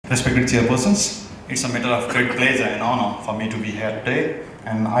Respected chairpersons, it's a matter of great pleasure and honor for me to be here today,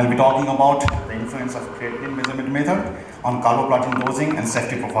 and I'll be talking about the influence of creatinine measurement method on carboplatin dosing and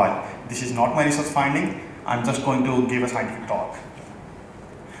safety profile. This is not my research finding, I'm just going to give a scientific talk.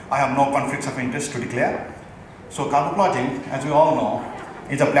 I have no conflicts of interest to declare. So carboplatin, as we all know,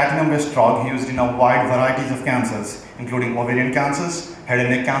 is a platinum-based drug used in a wide variety of cancers, including ovarian cancers, head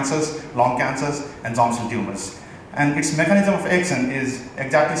and neck cancers, lung cancers, and germ cell tumors. And its mechanism of action is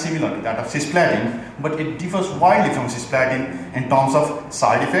exactly similar to that of cisplatin, but it differs widely from cisplatin in terms of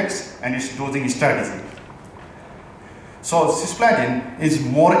side effects and its dosing strategy. So cisplatin is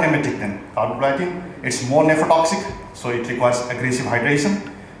more emetic than carboplatin. It's more nephrotoxic, so it requires aggressive hydration.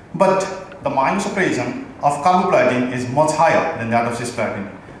 But the myelosuppression of carboplatin is much higher than that of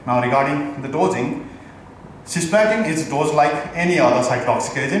cisplatin. Now regarding the dosing, cisplatin is dosed like any other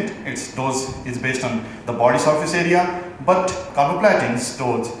cytotoxic agent. Its dose is based on the body surface area, but carboplatin's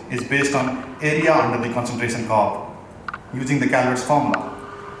dose is based on area under the concentration curve using the Calvert's formula.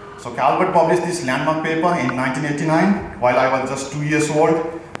 So Calvert published this landmark paper in 1989 while I was just 2 years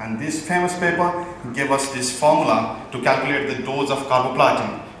old, and this famous paper gave us this formula to calculate the dose of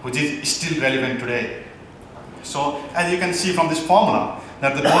carboplatin, which is still relevant today. So as you can see from this formula,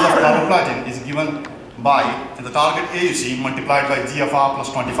 that the dose of carboplatin is given by the target AUC multiplied by GFR plus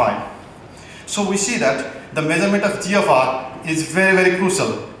 25. So we see that the measurement of GFR is very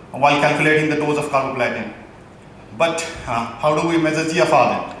crucial while calculating the dose of carboplatin. But how do we measure GFR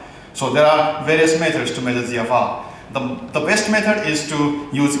then? So there are various methods to measure GFR. The best method is to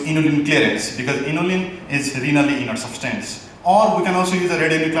use inulin clearance, because inulin is renally inert substance. Or we can also use a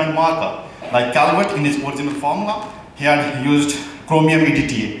radionuclide marker. Like Calvert in his original formula, he had used chromium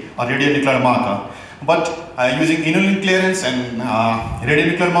EDTA, a radionuclide marker. But using inulin clearance and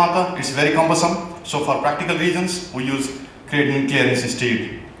radionuclide marker, it's very cumbersome. So for practical reasons, we use creatinine clearance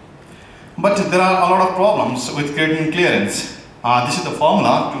instead. But there are a lot of problems with creatinine clearance. This is the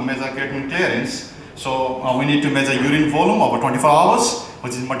formula to measure creatinine clearance. So we need to measure urine volume over 24 hours,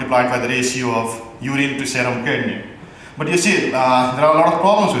 which is multiplied by the ratio of urine to serum creatinine. But you see, there are a lot of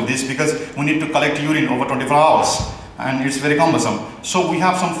problems with this because we need to collect urine over 24 hours and it's very cumbersome. So we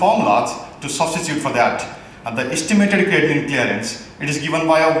have some formulas to substitute for that. The estimated creatinine clearance, it is given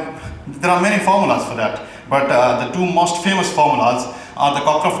by there are many formulas for that, but the two most famous formulas are the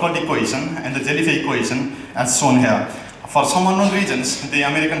Cockcroft-Gault equation and the Jellyfay equation, as shown here. For some unknown reasons, the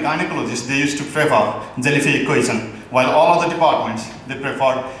American gynecologists, they used to prefer Jellyfay equation, while all other departments, they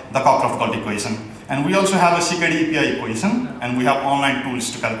preferred the Cockcroft-Gault equation. And we also have a CKD-EPI equation, and we have online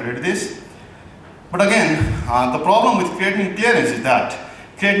tools to calculate this. But again, the problem with creatinine clearance is that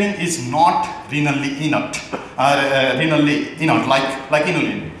creatinine is not renally inert, like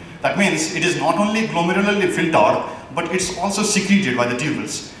inulin. That means it is not only glomerulally filtered, but it's also secreted by the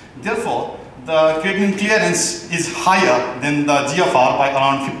tubules. Therefore, the creatinine clearance is higher than the GFR by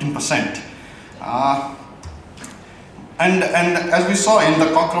around 15%. And as we saw in the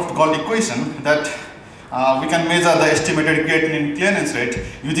Cockcroft-Gault equation, that we can measure the estimated creatinine clearance rate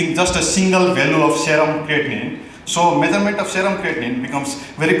using just a single value of serum creatinine. So measurement of serum creatinine becomes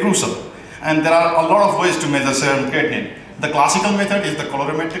very crucial. And there are a lot of ways to measure serum creatinine. The classical method is the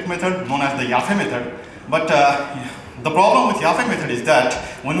colorimetric method known as the Yaffe method. But the problem with Yaffe method is that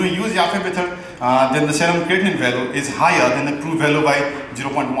when we use Yaffe method, then the serum creatinine value is higher than the true value by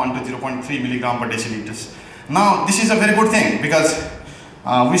 0.1 to 0.3 milligram per deciliters. Now this is a very good thing because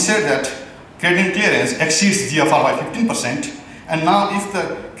we said that creatinine clearance exceeds GFR by 15%, and now if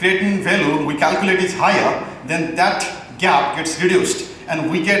the creatinine value we calculate is higher, then that gap gets reduced and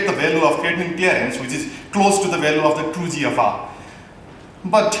we get the value of creatinine clearance which is close to the value of the true GFR.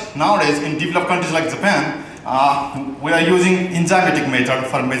 But nowadays in developed countries like Japan, we are using enzymatic method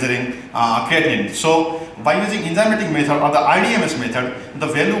for measuring creatinine. So by using enzymatic method or the IDMS method, the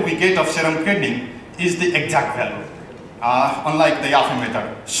value we get of serum creatinine is the exact value, unlike the Yaffe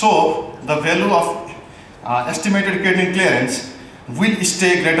method. So the value of estimated creatinine clearance will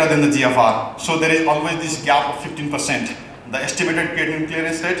stay greater than the GFR. So there is always this gap of 15%. The estimated creatinine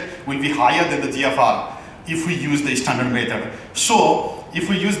clearance rate will be higher than the GFR if we use the standard method. So if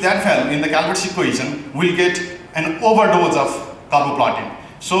we use that value in the Calvert's equation, we'll get an overdose of carboplatin.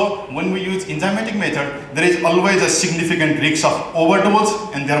 So when we use enzymatic method, there is always a significant risk of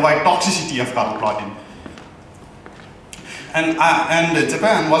overdose and thereby toxicity of carboplatin. And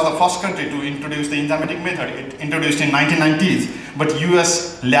Japan was the first country to introduce the enzymatic method. It introduced in 1990s, but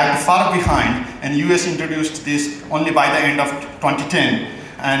US lagged far behind, and US introduced this only by the end of 2010.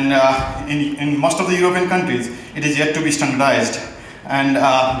 And in most of the European countries, it is yet to be standardized. And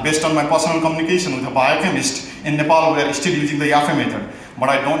based on my personal communication with a biochemist in Nepal, we are still using the Yaffe method. but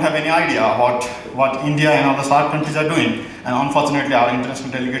I don't have any idea about what India and other SAARC countries are doing, and unfortunately our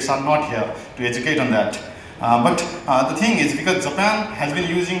international delegates are not here to educate on that. But the thing is, because Japan has been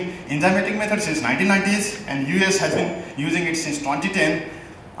using enzymatic method since 1990s and US has been using it since 2010,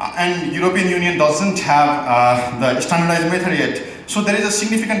 and European Union doesn't have the standardized method yet, so there is a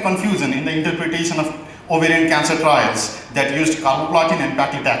significant confusion in the interpretation of ovarian cancer trials that used carboplatin and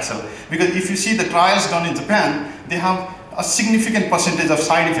paclitaxel. Because if you see the trials done in Japan, they have a significant percentage of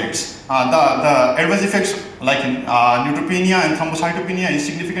side effects. The adverse effects like neutropenia and thrombocytopenia is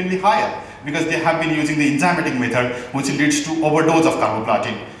significantly higher because they have been using the enzymatic method, which leads to overdose of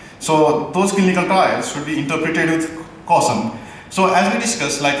carboplatin. So those clinical trials should be interpreted with caution. So as we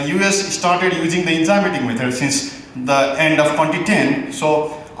discussed, like US started using the enzymatic method since the end of 2010.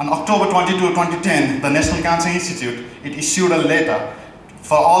 So on October 22, 2010, the National Cancer Institute, it issued a letter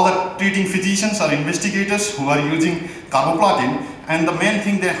for all the treating physicians or investigators who are using carboplatin, and the main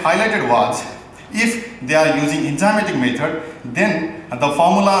thing they highlighted was, if they are using enzymatic method, then the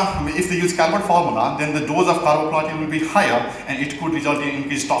formula, if they use carbon formula, then the dose of carboplatin will be higher and it could result in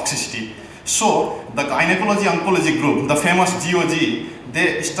increased toxicity. So the gynecology oncology group, the famous GOG,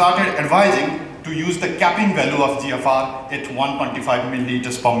 they started advising to use the capping value of GFR at 125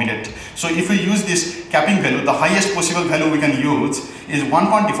 milliliters per minute. So if we use this capping value, the highest possible value we can use is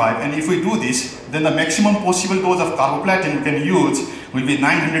 125, and if we do this, then the maximum possible dose of carboplatin we can use will be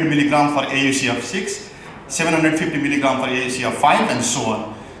 900 milligram for AUC of 6, 750 milligram for AUC of 5, and so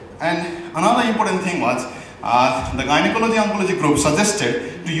on. And another important thing was, the gynecology oncology group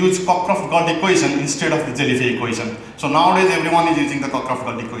suggested to use Cockcroft-Gault equation instead of the jellyfish equation. So nowadays everyone is using the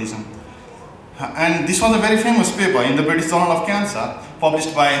Cockcroft-Gault equation. And this was a very famous paper in the British Journal of Cancer,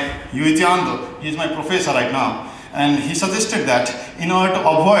 published by Yuichi Ando. He is my professor right now. And he suggested that in order to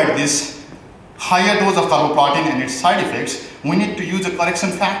avoid this higher dose of carboplatin and its side effects, we need to use a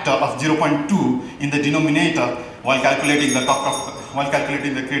correction factor of 0.2 in the denominator while calculating the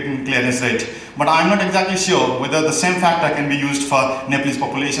creatinine clearance rate. But I'm not exactly sure whether the same factor can be used for Nepalese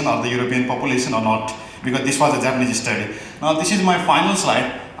population or the European population or not, because this was a Japanese study. Now this is my final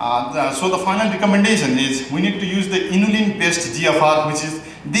slide. So the final recommendation is we need to use the inulin-based GFR, which is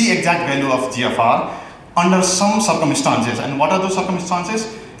the exact value of GFR under some circumstances. And what are those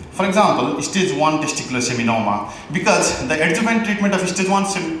circumstances? For example, stage 1 testicular seminoma, because the adjuvant treatment of stage 1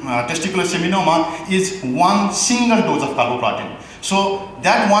 testicular seminoma is one single dose of carboplatin. So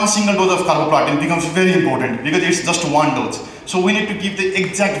that one single dose of carboplatin becomes very important because it's just one dose. So we need to give the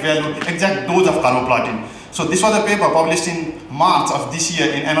exact value, exact dose of carboplatin. So this was a paper published in March of this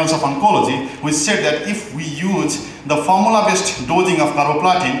year in Annals of Oncology, which said that if we use the formula-based dosing of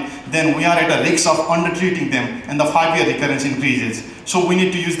carboplatin, then we are at a risk of undertreating them and the 5-year recurrence increases. So we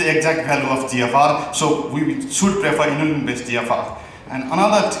need to use the exact value of GFR, so we should prefer inulin-based GFR. And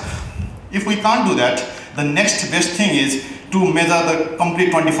if we can't do that, the next best thing is to measure the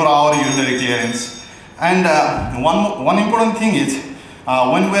complete 24-hour urinary clearance. And one important thing is,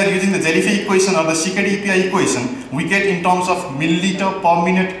 when we are using the jellyfish equation or the CKD-EPI equation, we get in terms of milliliter per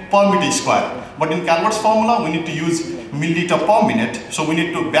minute per meter square. But in Calvert's formula, we need to use milliliter per minute, so we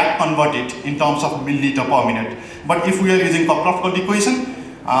need to back convert it in terms of milliliter per minute. But if we are using Cockcroft-Gault equation,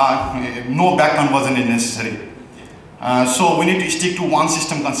 no back conversion is necessary. So we need to stick to one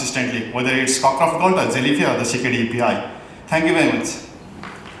system consistently, whether it's Cockcroft-Gault or jellyfish or the CKD-EPI. Thank you very much.